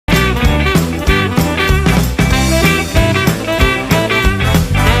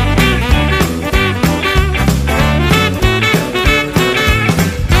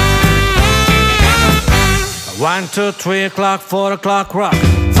1, 2, 3 o'clock, 4 o'clock, rock.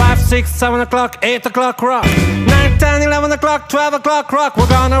 5, 6, 7 o'clock, 8 o'clock, rock. 9, 10, 11 o'clock, 12 o'clock, rock. We're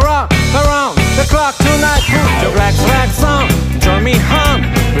gonna rock around the clock tonight. Put your black flags on, join me home.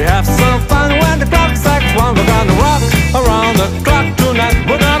 We have some fun when the clock strikes 1. We're gonna rock around the clock tonight.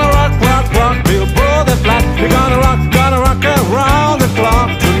 We're gonna rock, rock, rock, we'll blow the flag. We're gonna rock around the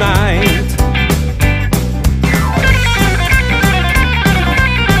clock tonight.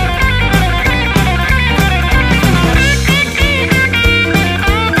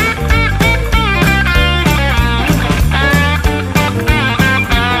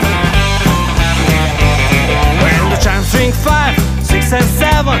 Swing 5, 6 and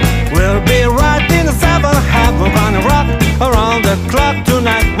 7. We'll be right in the 7th half. We're gonna rock around the clock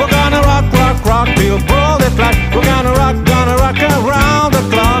tonight. We're gonna rock, rock, rock, we'll blow the flag. We're gonna rock around the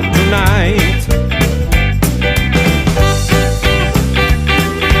clock tonight.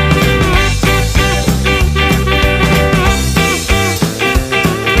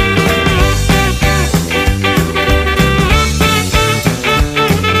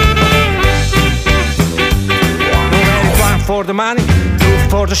 For the money, 2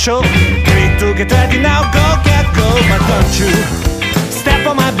 for the show. 3 to get ready now, go, but don't you step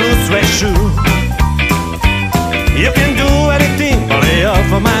on my blue suede shoe. You can do anything but lay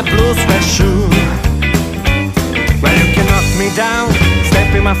off of my blue suede shoe. Well, you can knock me down,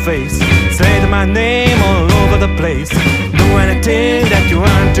 step in my face, say my name all over the place. Do anything that you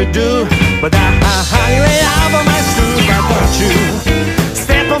want to do, but I lay off of my shoe. But don't you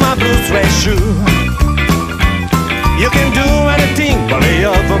step on my blue suede shoe. You can do anything but lay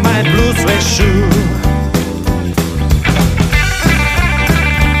off of my blue suede shoe.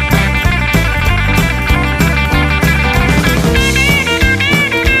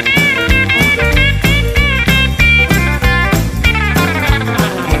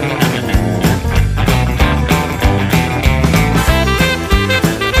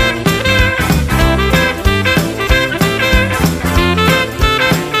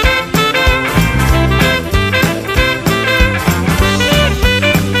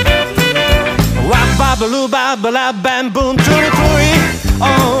 Babaloo, babala, bam, boom, tutti frutti,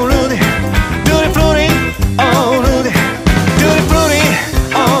 oh Rudy, tutti frutti, oh Rudy, tutti frutti,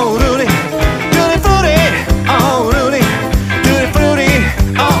 oh Rudy, tutti frutti, oh Rudy, tutti frutti,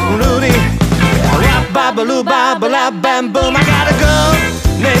 oh Rudy. Rap, babaloo, babala, bam, boom. I gotta go,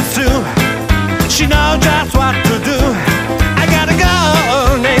 name Sue, she knows just what to do. I gotta go,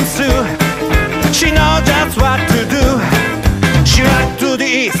 name Sue, she knows just what to do. She rock to the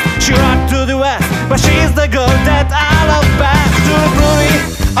east, she rock to the west, but she's the girl that I love best. Tutti frutti,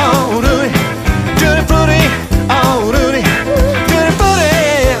 oh Rudy, tutti frutti, oh Rudy, tutti frutti,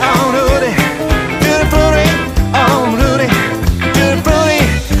 oh Rudy, tutti frutti, oh Rudy, tutti frutti,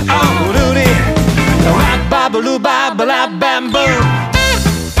 oh Rudy. Rock, babaloo, babala, bam, boom.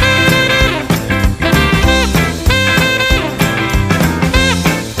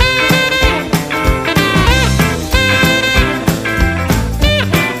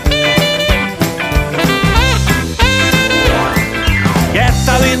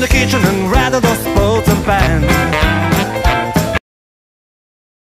 In the kitchen and rattle those pots and pans.